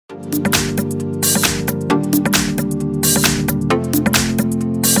Here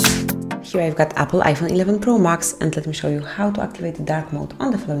I've got Apple iPhone 11 Pro Max, and let me show you how to activate the dark mode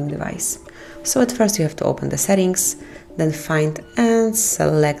on the following device. So at first you have to open the settings, then find and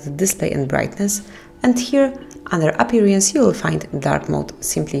select display and brightness, and here under appearance you will find dark mode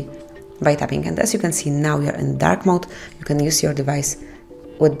simply by tapping. And as you can see, now we are in dark mode. You can use your device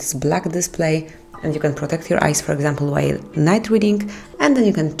with this black display, and you can protect your eyes, for example, while night reading, and then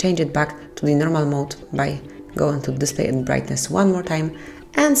you can change it back to the normal mode by going to display and brightness one more time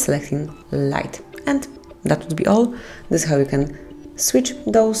and selecting light. And that would be all. This is how you can switch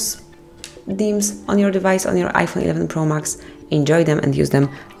those themes on your device, on your iPhone 11 Pro Max. Enjoy them and use them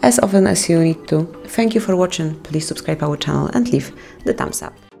as often as you need to. Thank you for watching. Please subscribe our channel and leave the thumbs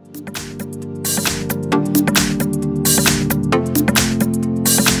up.